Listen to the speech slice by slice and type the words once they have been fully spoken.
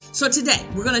So today,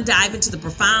 we're going to dive into the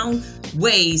profound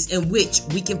ways in which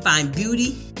we can find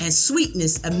beauty and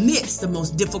sweetness amidst the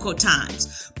most difficult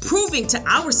times, proving to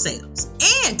ourselves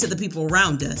and to the people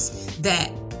around us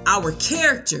that our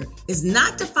character is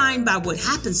not defined by what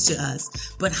happens to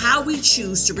us, but how we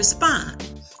choose to respond.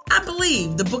 I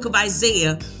believe the book of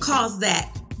Isaiah calls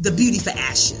that the beauty for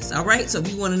ashes. All right. So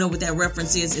if you want to know what that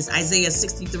reference is, it's Isaiah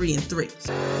 63:3.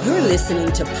 You're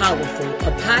listening to Powerful,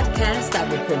 a podcast that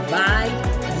will provide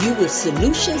you with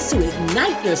solutions to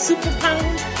ignite your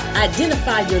superpowers,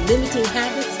 identify your limiting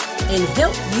habits, and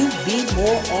help you be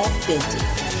more authentic.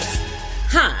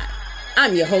 Hi,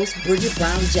 I'm your host, Bridget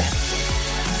Brown Jackson.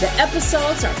 The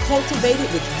episodes are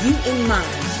cultivated with you in mind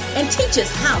and teach us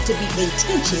how to be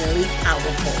intentionally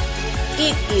powerful.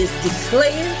 It is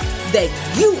declared that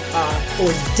you are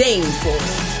ordained for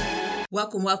it.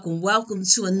 Welcome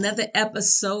to another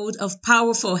episode of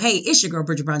Powerful. Hey, it's your girl,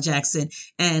 Bridget Brown Jackson,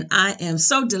 and I am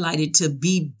so delighted to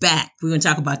be back. We're going to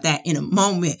talk about that in a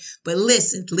moment, but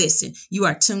listen, you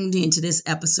are tuned into this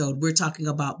episode. We're talking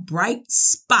about bright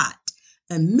spot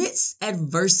amidst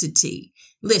adversity.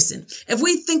 Listen, if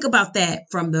we think about that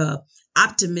from the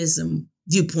optimism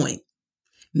viewpoint,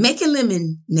 making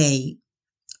lemonade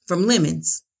from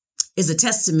lemons is a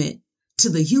testament to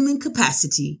the human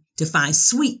capacity to find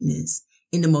sweetness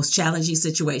in the most challenging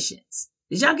situations.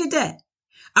 Did y'all get that?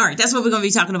 All right, that's what we're going to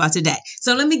be talking about today.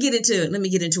 So let me get into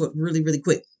it really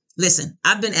quick. Listen,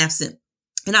 I've been absent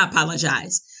and I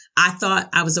apologize. I thought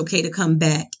I was okay to come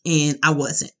back and I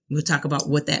wasn't. We'll talk about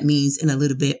what that means in a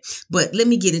little bit, but let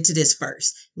me get into this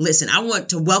first. Listen, I want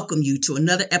to welcome you to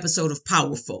another episode of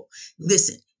Powerful.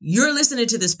 Listen, you're listening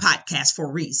to this podcast for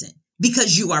a reason,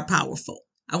 because you are powerful.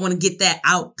 I want to get that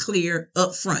out clear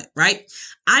up front, right?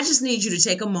 I just need you to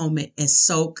take a moment and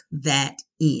soak that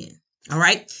in. All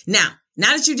right. Now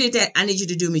that you did that, I need you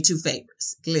to do me two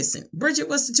favors. Listen, Bridget,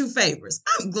 what's the two favors?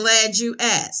 I'm glad you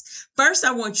asked. First,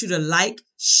 I want you to like,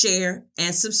 share,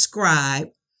 and subscribe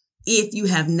if you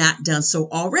have not done so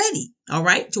already. All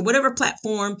right. To whatever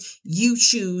platform you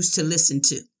choose to listen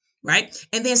to. Right.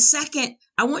 And then second,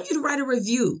 I want you to write a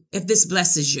review if this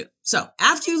blesses you. So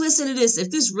after you listen to this,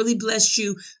 if this really blessed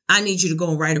you, I need you to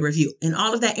go and write a review. And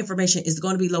all of that information is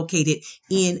going to be located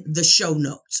in the show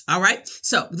notes. All right.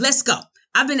 So let's go.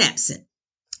 I've been absent.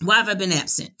 Why have I been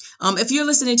absent? If you're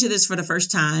listening to this for the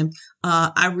first time,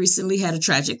 I recently had a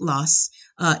tragic loss.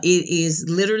 It is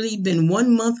literally been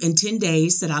 1 month and 10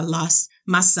 days that I lost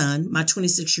my son, my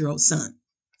 26-year-old son.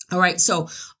 All right. So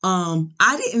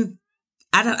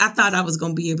I thought I was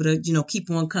going to be able to,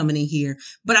 keep on coming in here,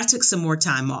 but I took some more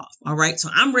time off. All right. So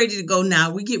I'm ready to go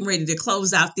now. We're getting ready to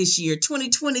close out this year,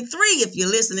 2023. If you're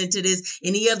listening to this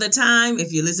any other time,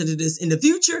 if you listen to this in the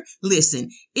future, listen,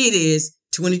 it is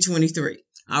 2023.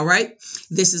 All right.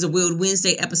 This is a Willed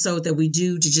Wednesday episode that we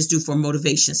do for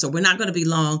motivation. So we're not going to be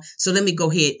long. So let me go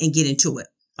ahead and get into it.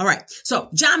 All right. So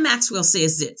John Maxwell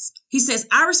says this. He says,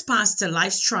 our response to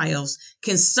life's trials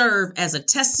can serve as a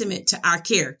testament to our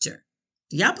character.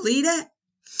 Do y'all believe that?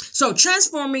 So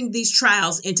transforming these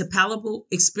trials into palatable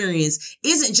experience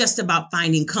isn't just about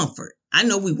finding comfort. I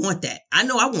know we want that. I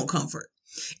know I want comfort.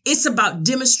 It's about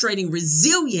demonstrating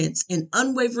resilience and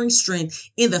unwavering strength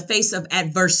in the face of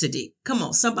adversity. Come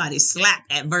on, somebody slap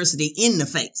adversity in the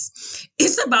face.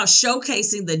 It's about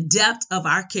showcasing the depth of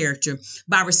our character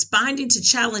by responding to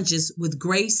challenges with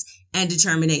grace and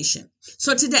determination.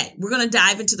 So today, we're going to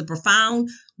dive into the profound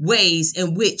ways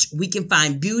in which we can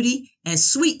find beauty and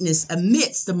sweetness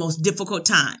amidst the most difficult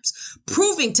times,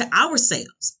 proving to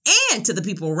ourselves and to the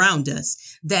people around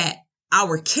us that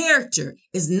our character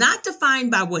is not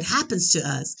defined by what happens to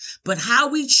us, but how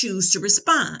we choose to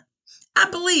respond. I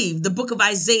believe the book of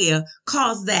Isaiah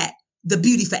calls that the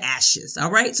beauty for ashes. All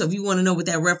right. So if you want to know what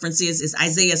that reference is, it's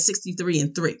Isaiah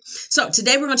 63:3. So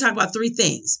today we're going to talk about three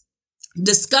things: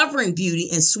 discovering beauty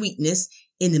and sweetness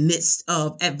in the midst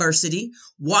of adversity,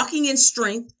 walking in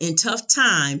strength in tough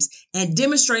times, and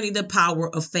demonstrating the power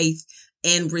of faith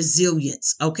and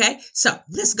resilience. Okay. So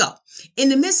let's go. In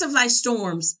the midst of life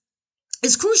storms,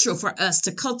 it's crucial for us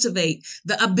to cultivate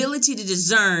the ability to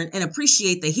discern and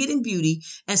appreciate the hidden beauty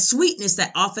and sweetness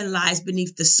that often lies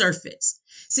beneath the surface.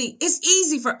 See, it's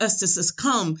easy for us to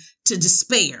succumb to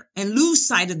despair and lose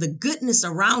sight of the goodness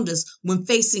around us when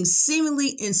facing seemingly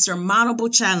insurmountable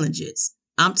challenges.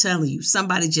 I'm telling you,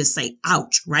 somebody just say,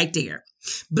 ouch, right there.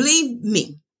 Believe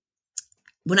me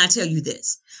when I tell you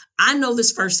this. I know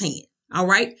this firsthand. All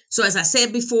right. So as I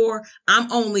said before, I'm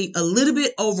only a little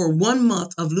bit over 1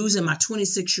 month of losing my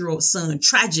 26-year-old son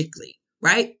tragically.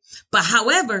 Right. But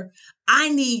however, I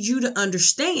need you to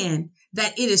understand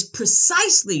that it is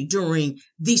precisely during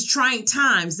these trying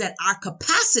times that our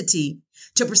capacity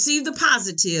to perceive the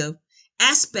positive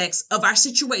aspects of our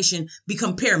situation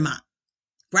become paramount,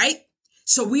 right?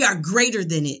 So we are greater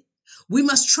than it. We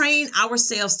must train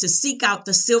ourselves to seek out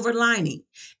the silver lining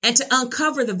and to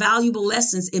uncover the valuable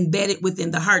lessons embedded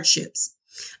within the hardships.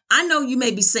 I know you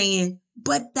may be saying,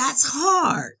 but that's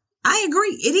hard. I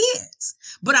agree, it is.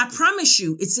 But I promise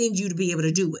you, it's in you to be able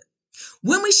to do it.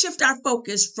 When we shift our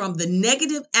focus from the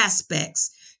negative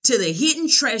aspects to the hidden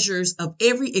treasures of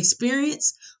every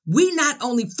experience, we not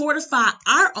only fortify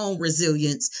our own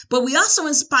resilience, but we also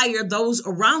inspire those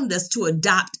around us to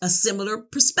adopt a similar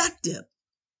perspective.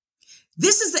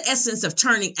 This is the essence of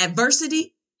turning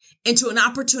adversity into an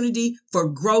opportunity for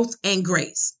growth and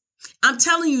grace. I'm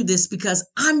telling you this because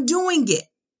I'm doing it.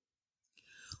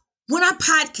 When I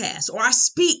podcast or I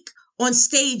speak on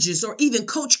stages or even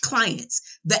coach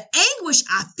clients, the anguish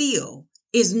I feel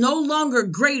is no longer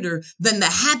greater than the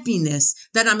happiness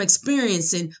that I'm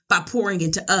experiencing by pouring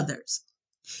into others.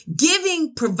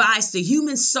 Giving provides the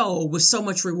human soul with so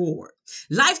much reward.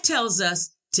 Life tells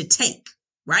us to take,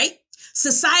 right?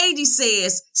 Society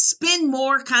says spend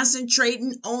more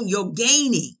concentrating on your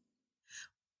gaining.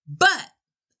 But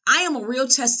I am a real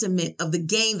testament of the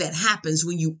gain that happens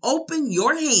when you open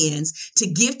your hands to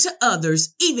give to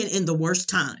others, even in the worst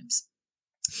times.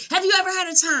 Have you ever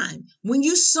had a time when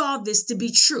you saw this to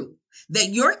be true, that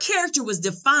your character was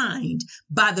defined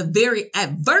by the very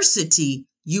adversity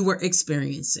you were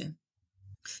experiencing?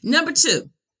 Number 2,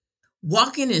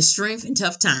 walking in strength in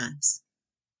tough times.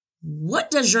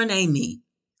 What does your name mean?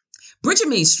 Bridget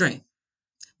means strength.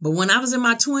 But when I was in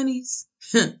my 20s,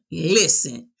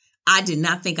 listen, I did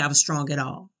not think I was strong at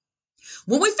all.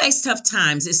 When we face tough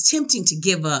times, it's tempting to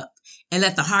give up and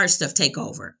let the hard stuff take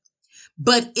over.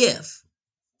 But if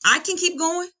I can keep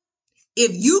going,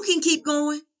 if you can keep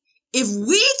going, if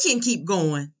we can keep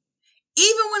going,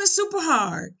 even when it's super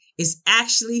hard, it's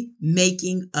actually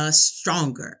making us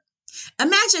stronger.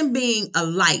 Imagine being a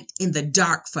light in the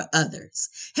dark for others,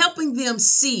 helping them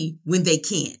see when they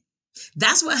can't.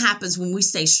 That's what happens when we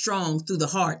stay strong through the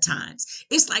hard times.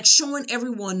 It's like showing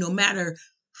everyone, no matter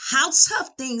how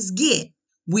tough things get,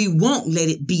 we won't let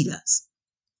it beat us.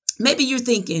 Maybe you're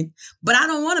thinking, but I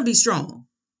don't want to be strong.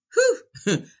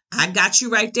 Whew, I got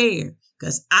you right there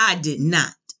because I did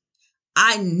not.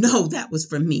 I know that was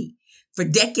for me. For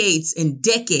decades and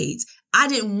decades, I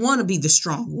didn't want to be the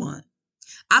strong one.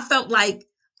 I felt like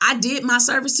I did my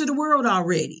service to the world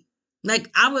already. Like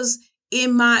I was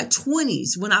in my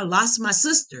 20s when I lost my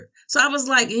sister. So I was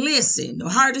like, listen, the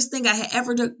hardest thing I had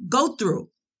ever to go through.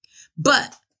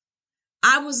 But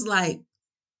I was like,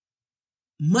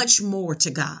 much more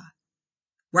to God,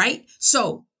 right?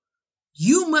 So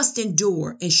you must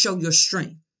endure and show your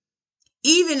strength,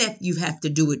 even if you have to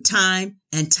do it time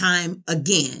and time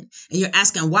again. And you're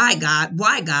asking, why God?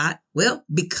 Why God? Well,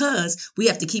 because we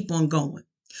have to keep on going.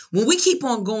 When we keep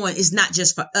on going, it's not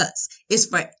just for us. It's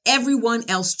for everyone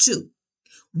else too.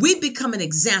 We become an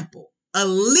example, a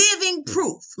living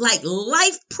proof, like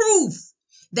life proof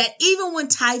that even when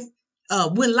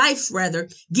life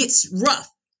gets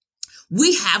rough,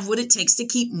 we have what it takes to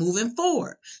keep moving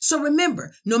forward. So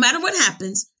remember, no matter what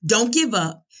happens, don't give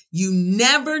up. You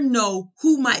never know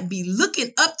who might be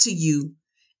looking up to you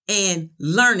and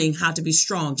learning how to be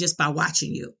strong just by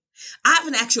watching you. I have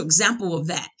an actual example of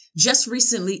that. Just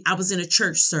recently, I was in a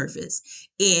church service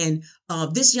and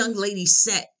this young lady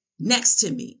sat next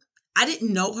to me. I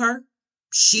didn't know her.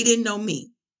 She didn't know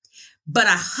me. But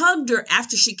I hugged her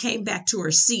after she came back to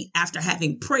her seat after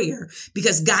having prayer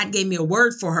because God gave me a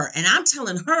word for her. And I'm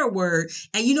telling her a word.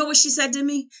 And you know what she said to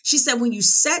me? She said, when you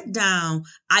sat down,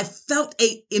 I felt an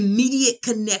immediate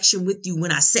connection with you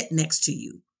when I sat next to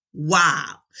you.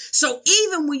 Wow. So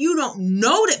even when you don't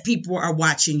know that people are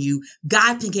watching you,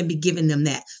 God can be giving them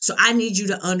that. So I need you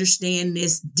to understand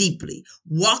this deeply.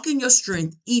 Walk in your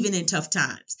strength, even in tough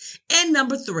times. And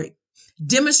number 3,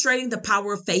 demonstrating the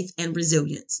power of faith and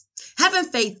resilience.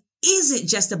 Having faith isn't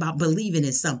just about believing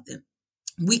in something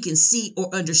we can see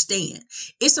or understand.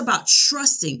 It's about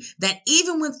trusting that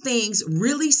even when things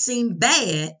really seem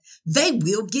bad, they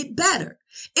will get better.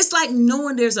 It's like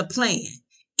knowing there's a plan,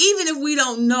 even if we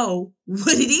don't know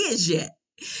what it is yet.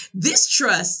 This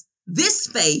trust, this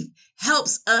faith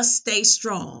helps us stay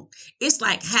strong. It's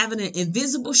like having an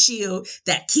invisible shield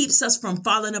that keeps us from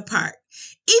falling apart,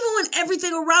 even when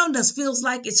everything around us feels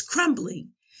like it's crumbling.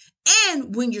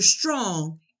 And when you're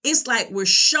strong, it's like we're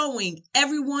showing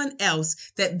everyone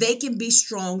else that they can be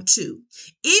strong too.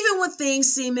 Even when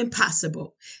things seem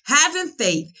impossible, having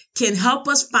faith can help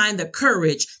us find the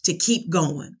courage to keep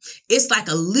going. It's like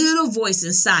a little voice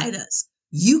inside us.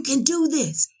 You can do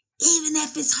this, even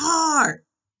if it's hard.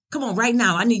 Come on, right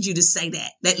now, I need you to say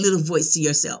that little voice to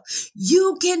yourself.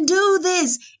 You can do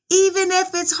this, even if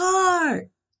it's hard.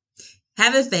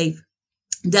 Having faith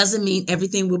doesn't mean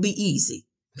everything will be easy.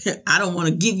 I don't want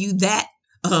to give you that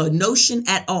notion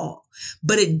at all.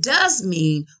 But it does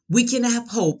mean we can have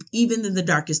hope even in the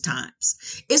darkest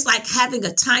times. It's like having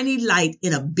a tiny light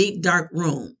in a big dark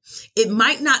room. It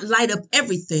might not light up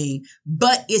everything,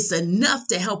 but it's enough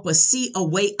to help us see a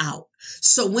way out.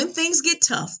 So when things get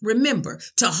tough, remember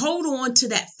to hold on to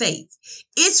that faith.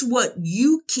 It's what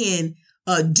you can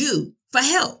do for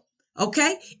help.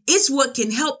 Okay, it's what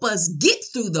can help us get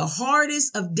through the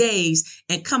hardest of days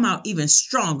and come out even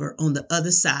stronger on the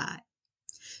other side.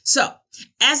 So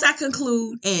as I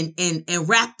conclude and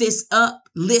wrap this up,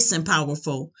 listen,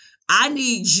 powerful, I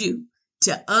need you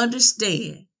to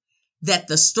understand that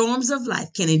the storms of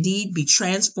life can indeed be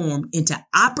transformed into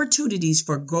opportunities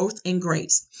for growth and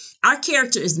grace. Our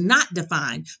character is not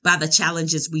defined by the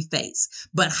challenges we face,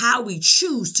 but how we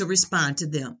choose to respond to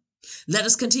them. Let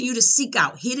us continue to seek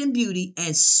out hidden beauty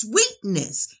and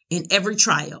sweetness in every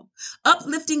trial,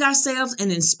 uplifting ourselves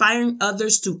and inspiring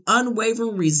others to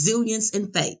unwavering resilience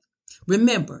and faith.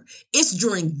 Remember, it's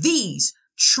during these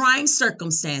trying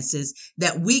circumstances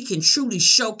that we can truly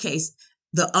showcase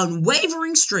the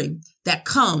unwavering strength that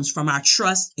comes from our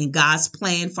trust in God's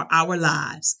plan for our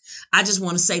lives. I just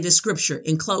want to say the scripture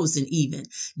in closing even.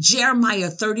 Jeremiah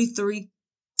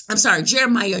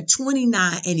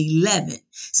 29:11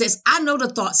 says, I know the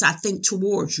thoughts I think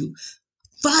towards you,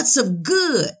 thoughts of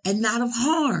good and not of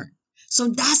harm. So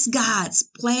that's God's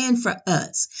plan for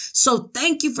us. So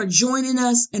thank you for joining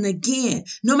us. And again,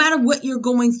 no matter what you're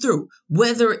going through,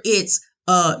 whether it's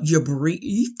you're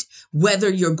bereaved, whether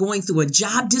you're going through a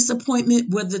job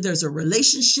disappointment, whether there's a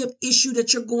relationship issue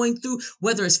that you're going through,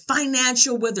 whether it's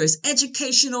financial, whether it's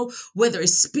educational, whether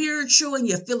it's spiritual and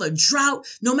you feel a drought,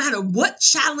 no matter what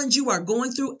challenge you are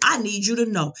going through, I need you to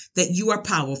know that you are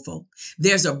powerful.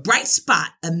 There's a bright spot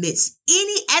amidst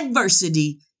any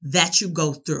adversity that you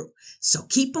go through. So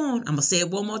keep on. I'm going to say it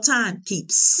one more time.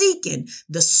 Keep seeking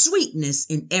the sweetness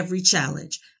in every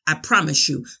challenge. I promise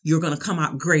you, you're going to come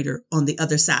out greater on the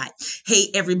other side. Hey,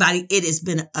 everybody, it has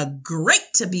been great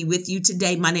to be with you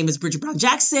today. My name is Bridget Brown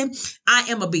Jackson. I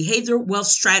am a behavioral wealth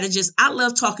strategist. I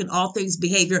love talking all things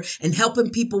behavior and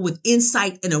helping people with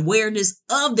insight and awareness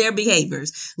of their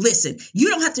behaviors. Listen, you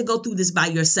don't have to go through this by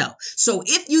yourself. So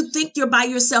if you think you're by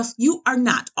yourself, you are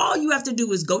not. All you have to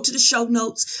do is go to the show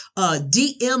notes,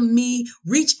 DM me,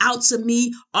 reach out to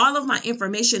me. All of my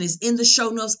information is in the show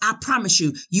notes. I promise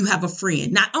you, you have a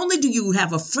friend. Not only do you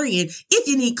have a friend, if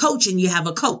you need coaching, you have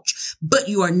a coach, but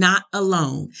you are not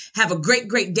alone. Have a great,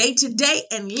 great day today.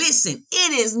 And listen,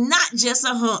 it is not just a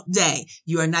hump day.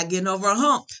 You are not getting over a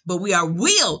hump, but we are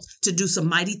willed to do some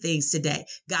mighty things today.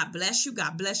 God bless you.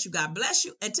 God bless you. God bless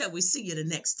you. Until we see you the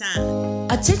next time.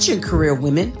 Attention, career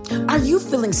women. Are you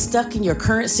feeling stuck in your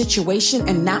current situation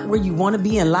and not where you want to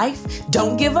be in life?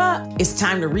 Don't give up. It's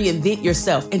time to reinvent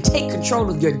yourself and take control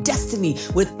of your destiny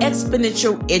with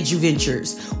Exponential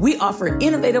Eduventures. We offer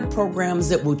innovative programs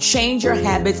that will change your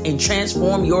habits and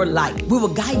transform your life. We will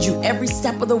guide you every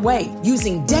step of the way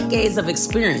using decades of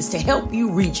experience to help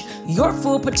you reach your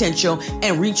full potential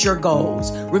and reach your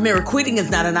goals. Remember, quitting is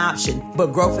not an option,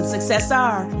 but growth and success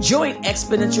are. Join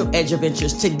Exponential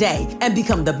Eduventures today and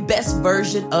become the best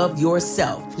version of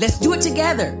yourself. Let's do it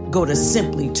together. Go to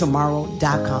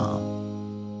simplytomorrow.com.